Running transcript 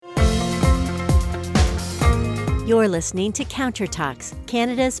You're listening to Counter Talks,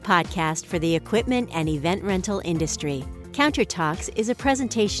 Canada's podcast for the equipment and event rental industry. Counter Talks is a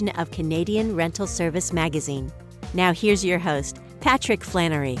presentation of Canadian Rental Service Magazine. Now here's your host, Patrick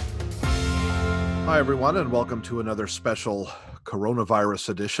Flannery. Hi everyone, and welcome to another special coronavirus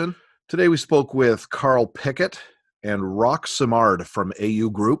edition. Today we spoke with Carl Pickett and Roch Simard from AU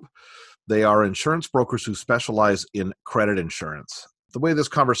Group. They are insurance brokers who specialize in credit insurance. The way this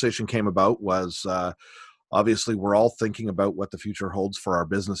conversation came about was obviously we're all thinking about what the future holds for our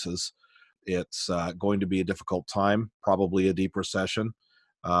businesses. It's going to be a difficult time, probably a deep recession,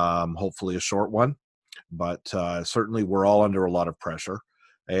 hopefully a short one, but certainly we're all under a lot of pressure.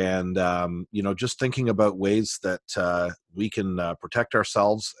 And, just thinking about ways that we can protect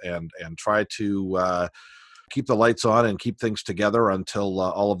ourselves and try to keep the lights on and keep things together until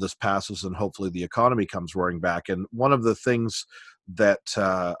all of this passes and hopefully the economy comes roaring back. And one of the things that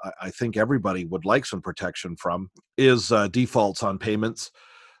I think everybody would like some protection from is defaults on payments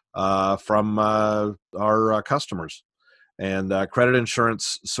from our customers. And credit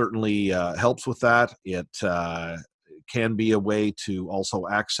insurance certainly helps with that. It can be a way to also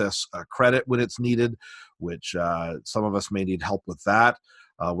access credit when it's needed, which some of us may need help with that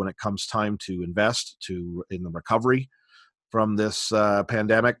when it comes time to invest in the recovery from this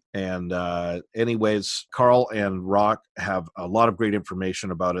pandemic. And anyways, Carl and Roch have a lot of great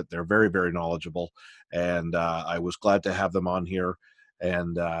information about it. They're very, very knowledgeable. And I was glad to have them on here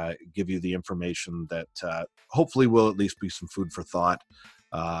and give you the information that hopefully will at least be some food for thought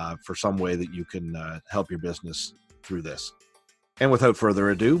for some way that you can help your business through this. And without further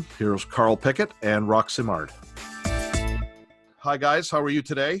ado, here's Carl Pickett and Roch Simard. Hi guys, how are you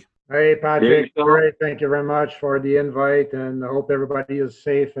today? Hey Patrick, great. Thank you very much for the invite, and I hope everybody is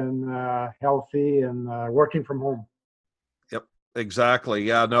safe and healthy and working from home. Yep, exactly.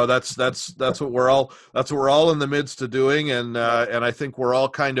 Yeah, no, that's what we're all in the midst of doing, and I think we're all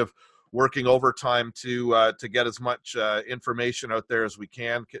kind of working overtime to get as much information out there as we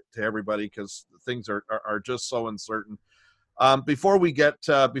can to everybody, because things are just so uncertain. Before we get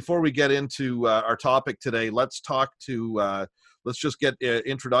into our topic today, let's just get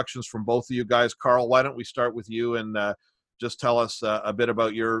introductions from both of you guys. Carl, why don't we start with you and just tell us a bit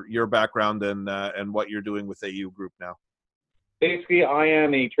about your background and what you're doing with AU Group now. Basically, I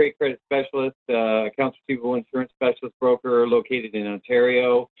am a trade credit specialist, accounts receivable insurance specialist broker located in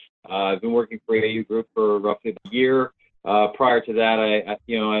Ontario. I've been working for AU Group for roughly a year. Prior to that,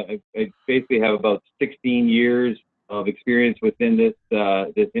 I basically have about 16 years of experience within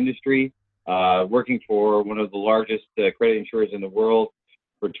this industry. Working for one of the largest credit insurers in the world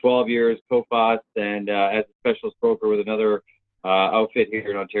for 12 years, Coface, and as a specialist broker with another outfit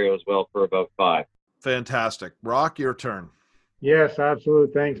here in Ontario as well for about 5. Fantastic. Roch, your turn. Yes,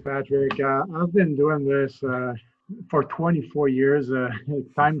 absolutely. Thanks, Patrick. I've been doing this for 24 years.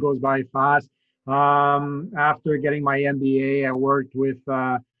 Time goes by fast. After getting my MBA, I worked with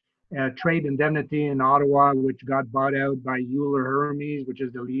Trade Indemnity in Ottawa, which got bought out by Euler Hermes, which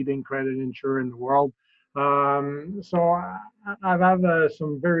is the leading credit insurer in the world. So I've had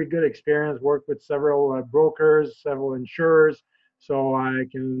some very good experience, worked with several brokers, several insurers, so I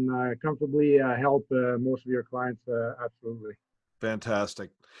can comfortably help most of your clients, absolutely.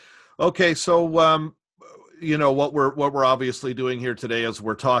 Fantastic. Okay, so what we're obviously doing here today is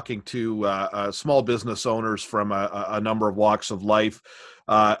we're talking to small business owners from a number of walks of life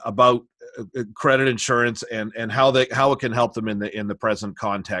about credit insurance and how it can help them in the present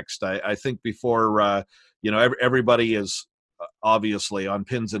context. I think before everybody is obviously on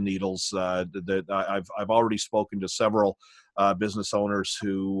pins and needles. That I've already spoken to several business owners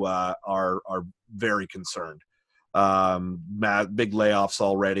who are very concerned. Big layoffs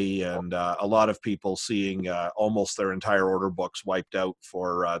already, and a lot of people seeing almost their entire order books wiped out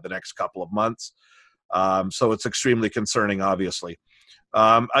for the next couple of months. So it's extremely concerning, obviously.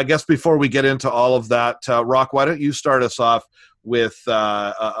 I guess before we get into all of that, Roch, why don't you start us off with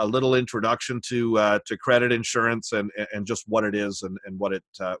a little introduction to credit insurance and just what it is and what it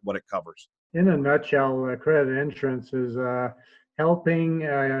covers. In a nutshell, credit insurance is helping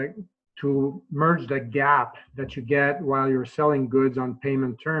to merge the gap that you get while you're selling goods on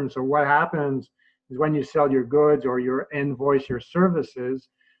payment terms. So what happens is when you sell your goods or your invoice your services,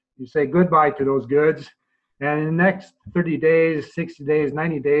 you say goodbye to those goods. And in the next 30 days, 60 days,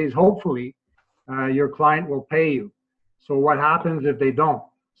 90 days, hopefully, your client will pay you. So what happens if they don't?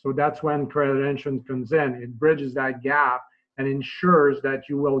 So that's when credit insurance comes in. It bridges that gap and ensures that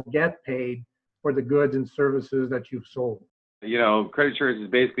you will get paid for the goods and services that you've sold. Credit insurance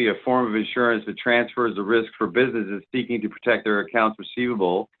is basically a form of insurance that transfers the risk for businesses seeking to protect their accounts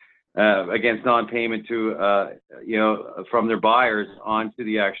receivable against non-payment to from their buyers onto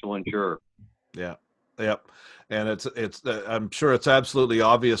the actual insurer. Yeah. Yep. And it's I'm sure it's absolutely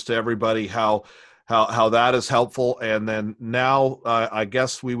obvious to everybody how that is helpful. And then now I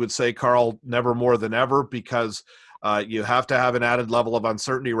guess we would say, Carl, never more than ever, because you have to have an added level of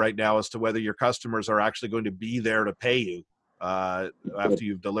uncertainty right now as to whether your customers are actually going to be there to pay you after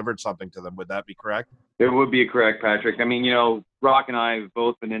you've delivered something to them. Would that be correct? It would be correct, Patrick. I mean, Rock and I have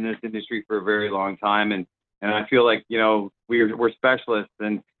both been in this industry for a very long time, and I feel like, we're specialists,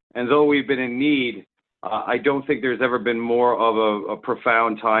 and though we've been in need, I don't think there's ever been more of a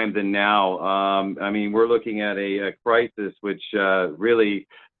profound time than now. I mean, we're looking at a crisis which really,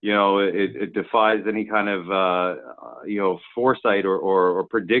 it defies any kind of, foresight or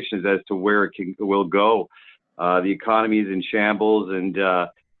predictions as to where it will go. The economy is in shambles,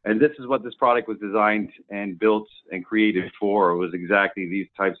 and this is what this product was designed and built and created for. It was exactly these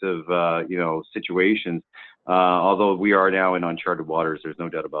types of, situations. Although we are now in uncharted waters, there's no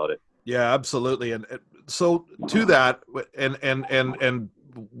doubt about it. Yeah, absolutely. And so to that, and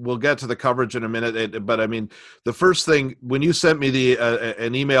we'll get to the coverage in a minute. But I mean, the first thing, when you sent me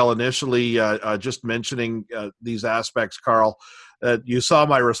an email initially, just mentioning these aspects, Carl, you saw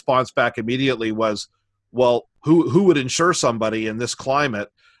my response back immediately was, well, who would insure somebody in this climate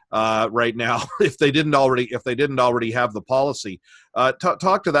right now if they didn't already have the policy?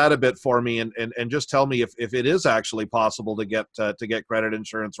 Talk to that a bit for me, and just tell me if it is actually possible to get credit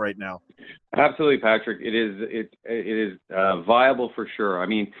insurance right now. Absolutely, Patrick. It is viable for sure. I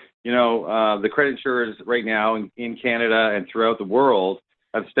mean, the credit insurers right now in Canada and throughout the world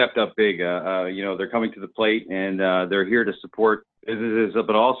have stepped up big. They're coming to the plate, and they're here to support businesses,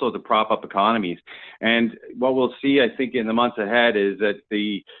 but also to prop up economies. And what we'll see, I think, in the months ahead is that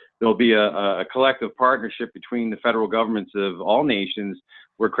there'll be a collective partnership between the federal governments of all nations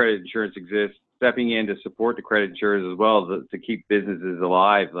where credit insurance exists, stepping in to support the credit insurers as well to keep businesses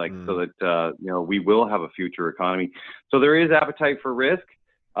alive, so that we will have a future economy. So there is appetite for risk.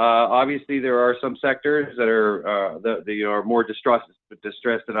 Obviously, there are some sectors that are more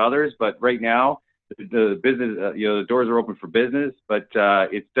distressed than others, but right now the business, the doors are open for business, but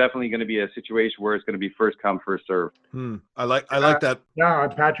it's definitely going to be a situation where it's going to be first come, first serve. I like that. Yeah,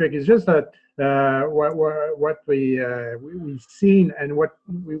 Patrick, it's just that what we've seen and what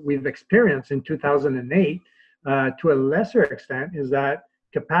we've experienced in 2008 to a lesser extent is that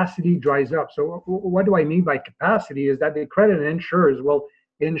capacity dries up. So what do I mean by capacity is that the credit insurers will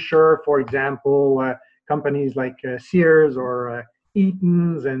insure, for example, companies like Sears or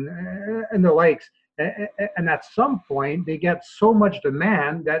Eaton's and the likes. And at some point, they get so much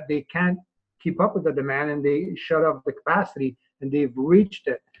demand that they can't keep up with the demand, and they shut off the capacity, and they've reached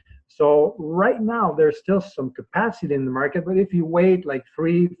it. So right now, there's still some capacity in the market, but if you wait like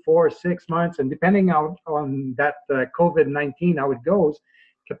 3, 4, 6 months, and depending on that COVID-19, how it goes,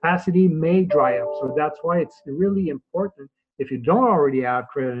 capacity may dry up. So that's why it's really important, if you don't already have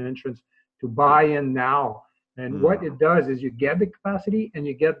credit insurance, to buy in now. And what it does is you get the capacity and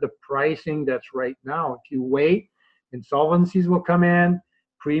you get the pricing that's right now. If you wait, insolvencies will come in,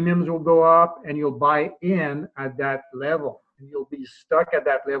 premiums will go up, and you'll buy in at that level. And you'll be stuck at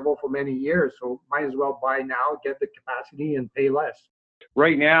that level for many years. So might as well buy now, get the capacity, and pay less.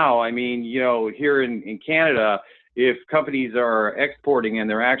 Right now, I mean, here in Canada, if companies are exporting and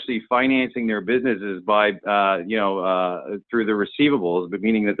they're actually financing their businesses by, through the receivables, but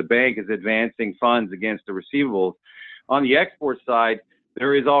meaning that the bank is advancing funds against the receivables. On the export side,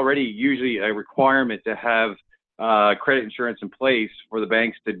 there is already usually a requirement to have credit insurance in place for the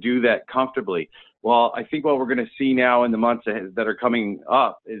banks to do that comfortably. Well, I think what we're going to see now in the months ahead that are coming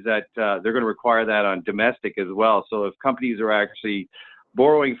up is that they're going to require that on domestic as well. So if companies are actually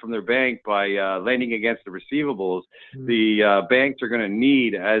borrowing from their bank by lending against the receivables, the banks are going to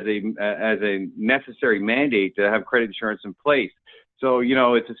need as a necessary mandate to have credit insurance in place. So,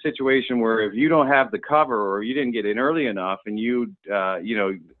 it's a situation where if you don't have the cover or you didn't get in early enough and you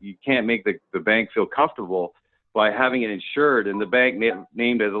can't make the bank feel comfortable by having it insured and the bank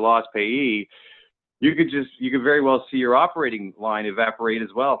named as a loss payee, you could very well see your operating line evaporate as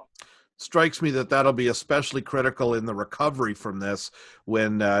well. Strikes me that'll be especially critical in the recovery from this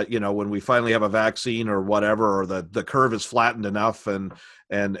when we finally have a vaccine or whatever, or the curve is flattened enough and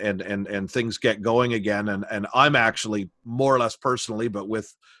things get going again. And I'm actually more or less personally, but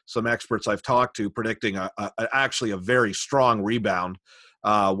with some experts I've talked to, predicting actually a very strong rebound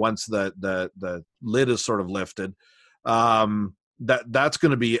once the lid is sort of lifted. That's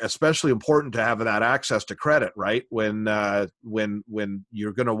going to be especially important to have that access to credit, right? When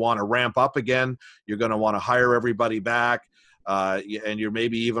you're going to want to ramp up again, you're going to want to hire everybody back. and you're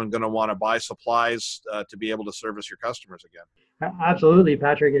maybe even going to want to buy supplies to be able to service your customers again. Absolutely,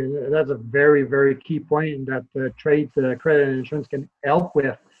 Patrick. And that's a very, very key point that trade credit and insurance can help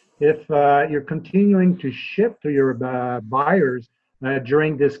with. If you're continuing to ship to your buyers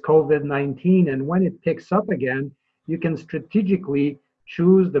during this COVID-19, and when it picks up again, you can strategically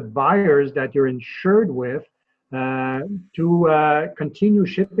choose the buyers that you're insured with to continue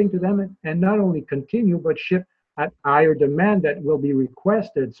shipping to them, and not only continue, but ship at higher demand that will be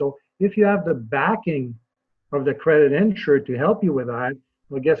requested. So if you have the backing of the credit insurer to help you with that,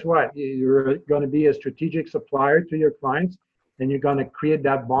 well, guess what? You're going to be a strategic supplier to your clients, and you're going to create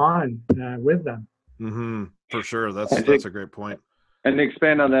that bond with them. Mm-hmm. For sure. That's a great point. And to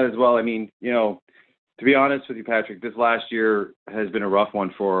expand on that as well, I mean, to be honest with you, Patrick, this last year has been a rough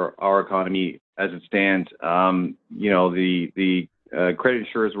one for our economy as it stands. The credit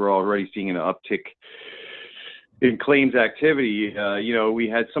insurers were already seeing an uptick in claims activity. We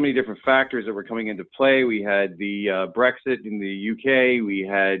had so many different factors that were coming into play. We had the Brexit in the UK. We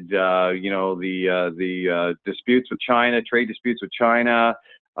had, the disputes with China, trade disputes with China.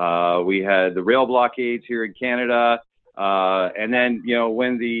 We had the rail blockades here in Canada. And then,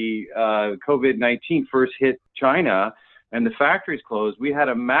 when the COVID-19 first hit China and the factories closed, we had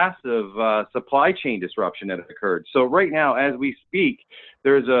a massive supply chain disruption that occurred. So right now, as we speak,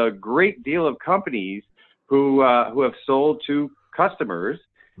 there's a great deal of companies who have sold to customers,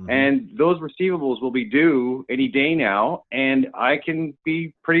 and those receivables will be due any day now. And I can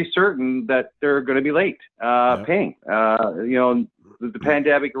be pretty certain that they're going to be late paying. The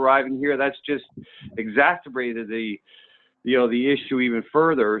pandemic arriving here, that's just exacerbated the issue even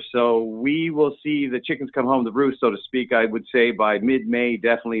further. So we will see the chickens come home to roost, so to speak. I would say by mid-May,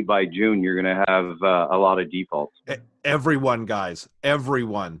 definitely by June, you're going to have a lot of defaults. Everyone, guys,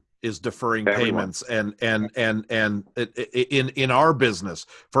 everyone is deferring payments, and in our business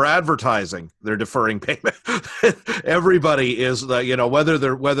for advertising, they're deferring payment. Everybody is,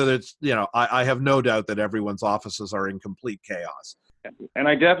 whether it's, I have no doubt that everyone's offices are in complete chaos. And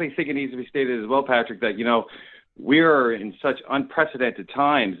I definitely think it needs to be stated as well, Patrick, that, we're in such unprecedented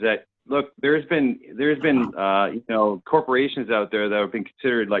times that, look, there's been corporations out there that have been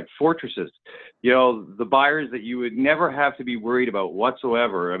considered like fortresses, the buyers that you would never have to be worried about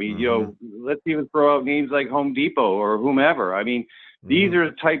whatsoever. I mean, let's even throw out names like Home Depot or whomever. I mean, these are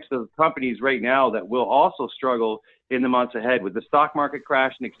the types of companies right now that will also struggle in the months ahead with the stock market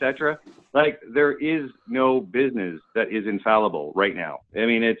crash and et cetera. Like, there is no business that is infallible right now. I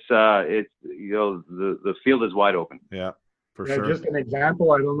mean, it's the field is wide open. Yeah. For sure. Just an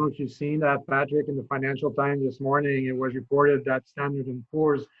example, I don't know if you've seen that, Patrick, in the Financial Times this morning. It was reported that Standard &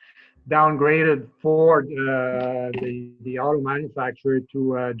 Poor's downgraded Ford, the auto manufacturer,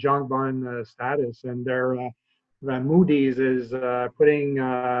 to junk bond status, and their Moody's is putting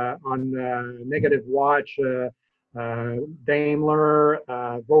on negative watch Daimler,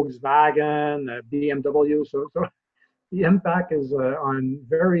 Volkswagen, BMW. So the impact is on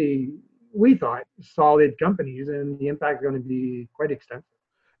very, we thought, solid companies, and the impact is going to be quite extensive.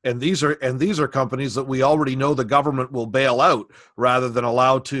 And these are companies that we already know the government will bail out rather than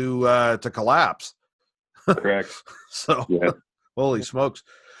allow to collapse. Correct. So, yeah. Holy smokes.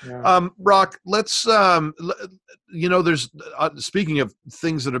 Yeah. Rock, let's, there's, speaking of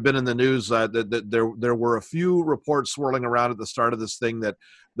things that have been in the news, there were a few reports swirling around at the start of this thing that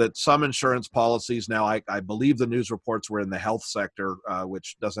some insurance policies, now I believe the news reports were in the health sector,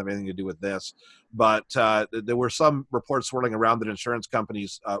 which doesn't have anything to do with this, but there were some reports swirling around that insurance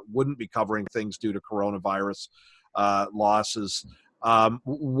companies wouldn't be covering things due to coronavirus losses.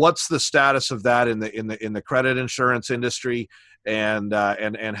 What's the status of that in the credit insurance industry, and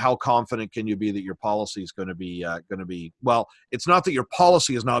how confident can you be that your policy is going to be well? It's not that your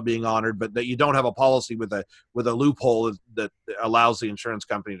policy is not being honored, but that you don't have a policy with a loophole that allows the insurance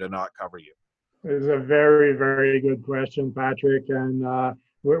company to not cover you. It's a very, very good question, Patrick, and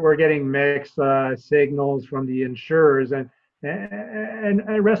we're getting mixed signals from the insurers, and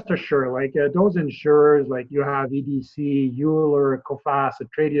rest assured, like those insurers, like you have EDC, Euler, Coface,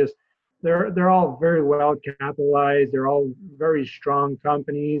 Atradius, they're all very well capitalized. They're all very strong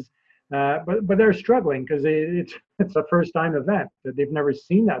companies, but they're struggling because it's a first time event that they've never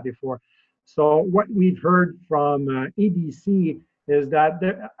seen that before. So what we've heard from EDC is that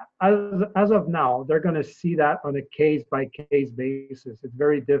as of now, they're going to see that on a case by case basis. It's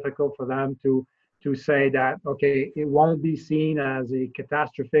very difficult for them to say that, okay, it won't be seen as a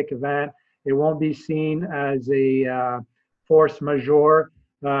catastrophic event. It won't be seen as a force majeure.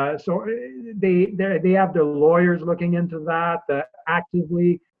 So they have the lawyers looking into that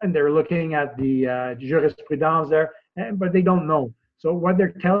actively, and they're looking at the jurisprudence there. but they don't know. So what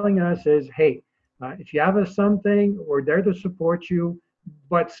they're telling us is, hey, if you have something, we're there to support you,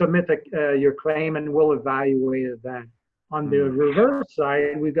 but submit your claim and we'll evaluate it then. On the reverse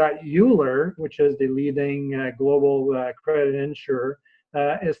side, we've got Euler, which is the leading global credit insurer,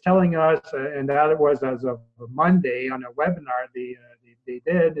 is telling us, and that was as of Monday on a webinar they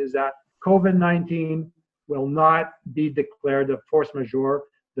did, is that COVID-19 will not be declared a force majeure.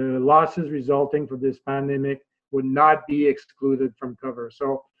 The losses resulting from this pandemic would not be excluded from cover.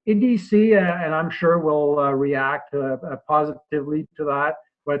 So EDC, and I'm sure will react positively to that,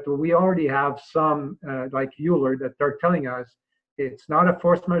 but we already have some, like Euler, that they're telling us it's not a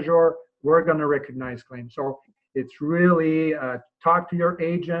force majeure, we're going to recognize claims. So it's really talk to your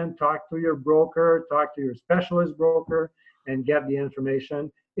agent, talk to your broker, talk to your specialist broker, and get the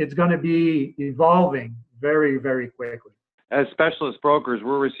information. It's going to be evolving very, very quickly. As specialist brokers,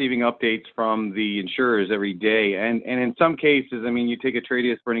 we're receiving updates from the insurers every day. And in some cases, I mean, you take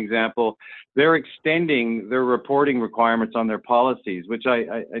Atradius for an example, they're extending their reporting requirements on their policies, which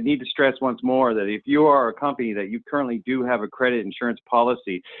I need to stress once more that if you are a company that you currently do have a credit insurance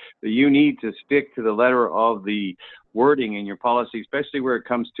policy, that you need to stick to the letter of the wording in your policy, especially where it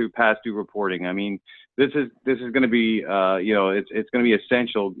comes to past due reporting. I mean, this is going to be, it's going to be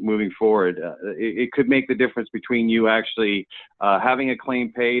essential moving forward. It could make the difference between you actually having a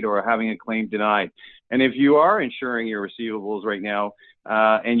claim paid or having a claim denied. And if you are insuring your receivables right now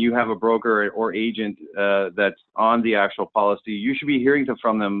and you have a broker or agent that's on the actual policy, you should be hearing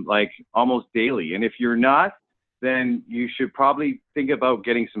from them like almost daily. And if you're not, then you should probably think about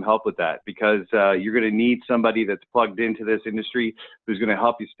getting some help with that, because you're going to need somebody that's plugged into this industry who's going to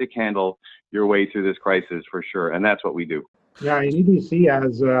help you stick handle your way through this crisis for sure. And that's what we do. Yeah, and EDC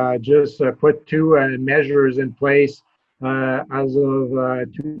has just put two measures in place as of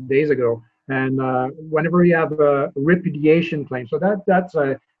 2 days ago. And whenever you have a repudiation claim, so that's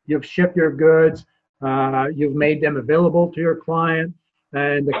you've shipped your goods, you've made them available to your client,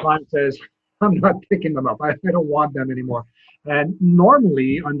 and the client says, I'm not picking them up. I don't want them anymore. And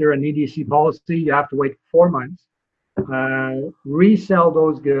normally, under an EDC policy, you have to wait 4 months, resell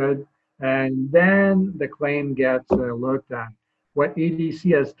those goods, and then the claim gets looked at. What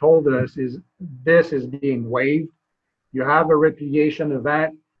EDC has told us is this is being waived. You have a repudiation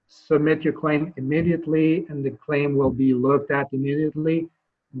event, submit your claim immediately, and the claim will be looked at immediately.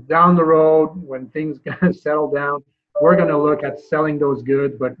 Down the road, when things settle down, we're going to look at selling those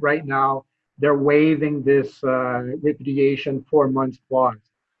goods, but right now, they're waiving this repudiation 4 months clause.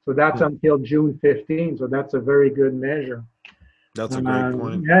 So that's until June 15. So that's a very good measure. That's a great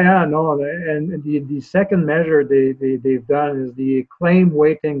point. No. And the second measure they've done is the claim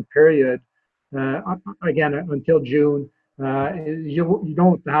waiting period. Again, until June, you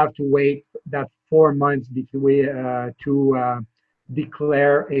don't have to wait that 4 months to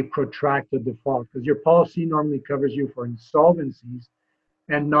declare a protracted default, because your policy normally covers you for insolvencies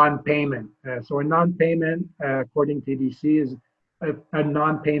and non-payment. So a non-payment, according to EDC, is a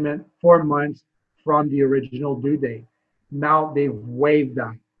non-payment 4 months from the original due date. Now they've waived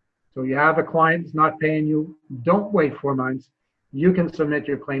that. So you have a client that's not paying you, don't wait 4 months. You can submit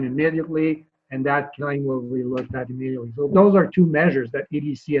your claim immediately, and that claim will be looked at immediately. So those are two measures that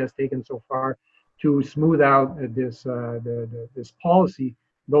EDC has taken so far to smooth out this policy,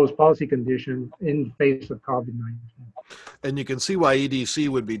 those policy conditions in the face of COVID-19. And you can see why EDC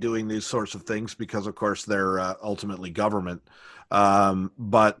would be doing these sorts of things, because, of course, they're ultimately government.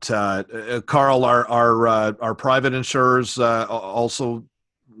 But Carl, are private insurers also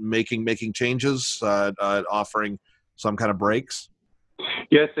making changes, offering some kind of breaks?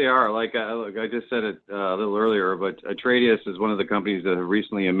 Yes, they are. Like I just said it a little earlier, but Atradius is one of the companies that have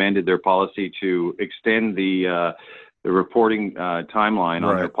recently amended their policy to extend the reporting timeline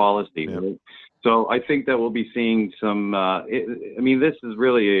on their policy. Yeah. So I think that we'll be seeing some, this is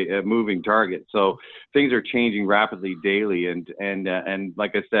really a moving target. So things are changing rapidly daily. And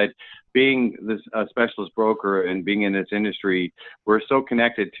like I said, being this specialist broker and being in this industry, we're so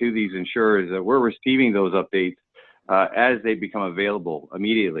connected to these insurers that we're receiving those updates as they become available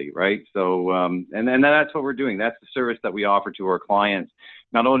immediately, right? So, and then that's what we're doing. That's the service that we offer to our clients.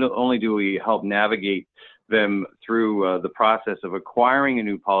 Not only do we help navigate them through the process of acquiring a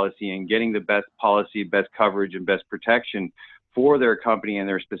new policy and getting the best policy, best coverage, and best protection for their company and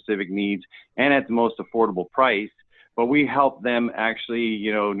their specific needs, and at the most affordable price, but we help them actually,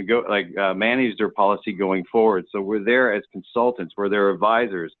 manage their policy going forward. So we're there as consultants, we're their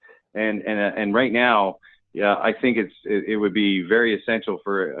advisors, and right now, yeah, I think it would be very essential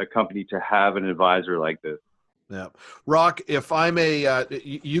for a company to have an advisor like this. Yeah. Rock, if I may,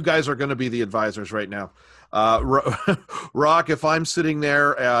 you guys are going to be the advisors right now. Rock, if I'm sitting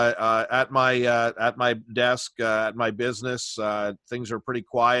there at my desk at my business, things are pretty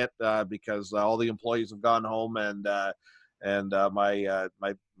quiet because all the employees have gone home, and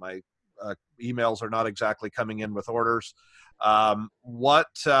my emails are not exactly coming in with orders. What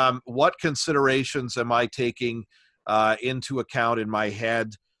considerations am I taking into account in my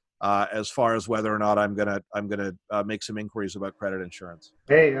head as far as whether or not I'm gonna make some inquiries about credit insurance?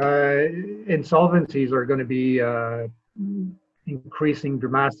 Hey, insolvencies are going to be increasing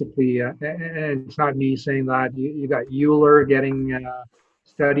dramatically, and it's not me saying that. You got Euler getting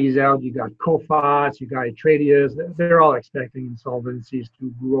studies out. You got Coface, you got Atradius. They're all expecting insolvencies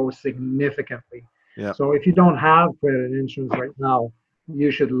to grow significantly. Yeah. So if you don't have credit insurance right now,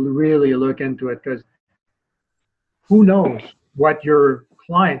 you should really look into it, because who knows what your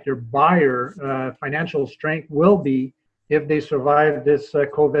client, your buyer, financial strength will be if they survive this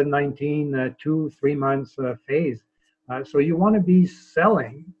COVID-19 2-3 months phase. So you want to be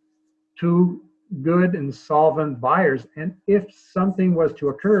selling to good and solvent buyers. And if something was to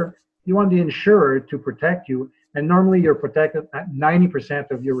occur, you want the insurer to protect you. And normally you're protected at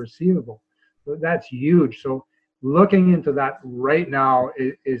 90% of your receivable. So that's huge. So looking into that right now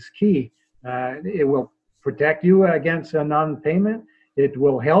is key. It will protect you against a non-payment. It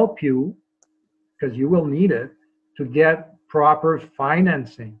will help you, because you will need it, to get proper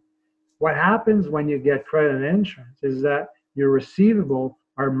financing. What happens when you get credit insurance is that your receivable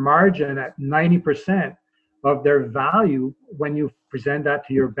are margined at 90% of their value when you present that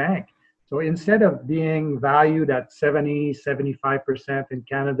to your bank. So instead of being valued at 70, 75% in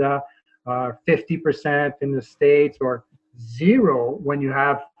Canada, 50% in the States, or zero when you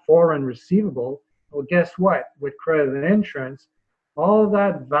have foreign receivable, well, guess what? With credit insurance, all of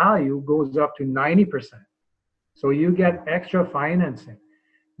that value goes up to 90%. So you get extra financing.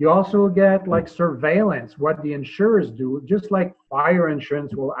 You also get like surveillance, what the insurers do, just like fire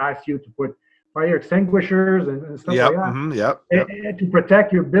insurance will ask you to put fire extinguishers and stuff like that. Mm-hmm, to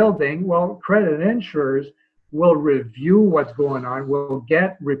protect your building. Well, credit insurers will review what's going on, will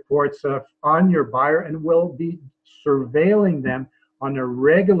get reports on your buyer, and will be surveilling them on a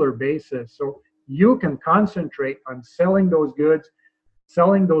regular basis. So you can concentrate on selling those goods,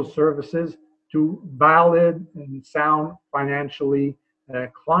 selling those services to valid and sound financially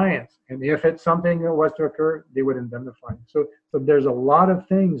clients. And if it's something that was to occur, they would indemnify. So there's a lot of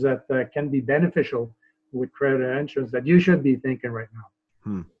things that can be beneficial with credit insurance that you should be thinking right now.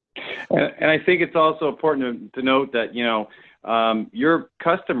 And I think it's also important to note that, your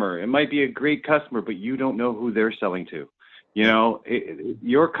customer, it might be a great customer, but you don't know who they're selling to.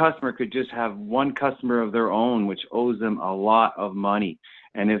 Your customer could just have one customer of their own, which owes them a lot of money.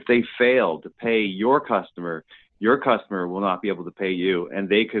 And if they fail to pay your customer will not be able to pay you, and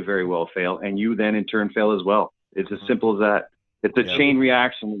they could very well fail, and you then in turn fail as well. It's as simple as that. It's a chain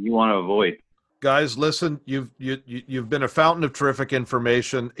reaction that you want to avoid. Guys, listen, you've been a fountain of terrific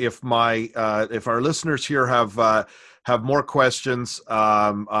information. If our listeners here have more questions,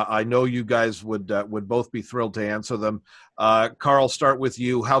 I know you guys would both be thrilled to answer them. Carl, start with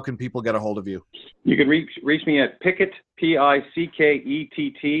you. How can people get a hold of you? You can reach me at Pickett, Pickett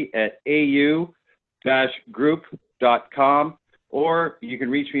at au-group.com, or you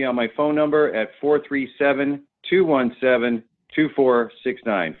can reach me on my phone number at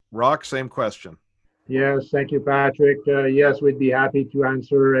 437-217-2469. Rock, same question. Yes, thank you, Patrick. Yes, we'd be happy to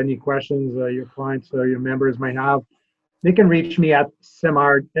answer any questions your clients or your members might have. They can reach me at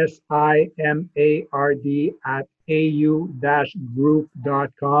Simard, SIMARD, at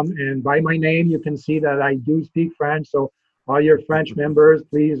au-group.com. And by my name, you can see that I do speak French. So all your French members,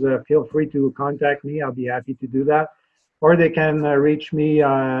 please feel free to contact me. I'll be happy to do that. Or they can reach me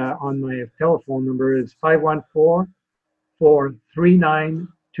on my telephone number. It's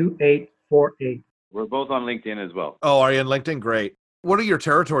 514-439-2848. We're both on LinkedIn as well. Oh, are you on LinkedIn? Great. What are your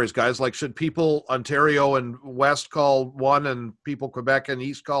territories, guys? Like, should people Ontario and West call one and people Quebec and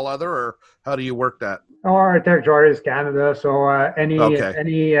East call other, or how do you work that? Our territory is Canada, so any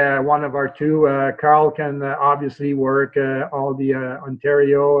one of our two. Carl can obviously work all the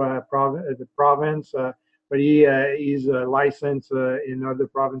Ontario province, but he's licensed in other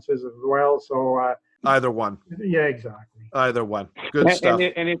provinces as well. So either one. Yeah, exactly. Either one. Good stuff.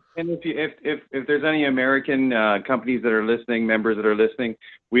 And if there's any American companies that are listening, members that are listening,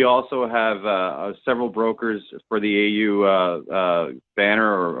 we also have several brokers for the AU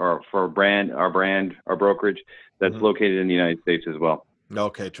banner or for our brokerage that's located in the United States as well.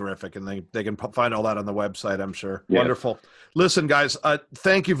 Okay, terrific. And they can find all that on the website, I'm sure. Yes. Wonderful. Listen, guys,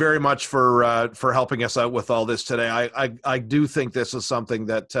 thank you very much for helping us out with all this today. I do think this is something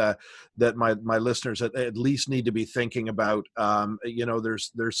that that my listeners at least need to be thinking about.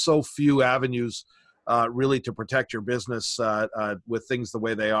 There's so few avenues really to protect your business with things the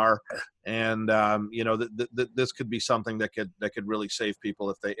way they are, and this could be something that could really save people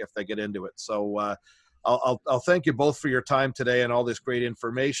if they get into it. So I'll thank you both for your time today and all this great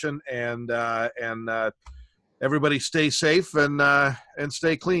information, and everybody stay safe and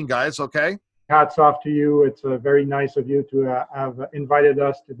stay clean, guys. Okay. Hats off to you. It's very nice of you to have invited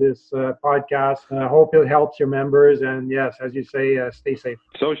us to this podcast. I hope it helps your members. And yes, as you say, stay safe.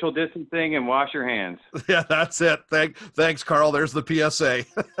 Social distancing and wash your hands. Yeah, that's it. Thanks, Carl. There's the PSA.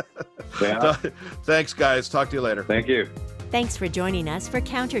 Yeah. Thanks, guys. Talk to you later. Thank you. Thanks for joining us for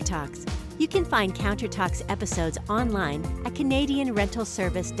Counter Talks. You can find Counter Talks episodes online at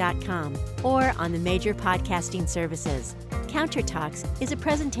CanadianRentalService.com or on the major podcasting services. Counter Talks is a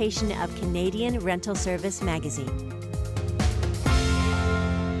presentation of Canadian Rental Service Magazine.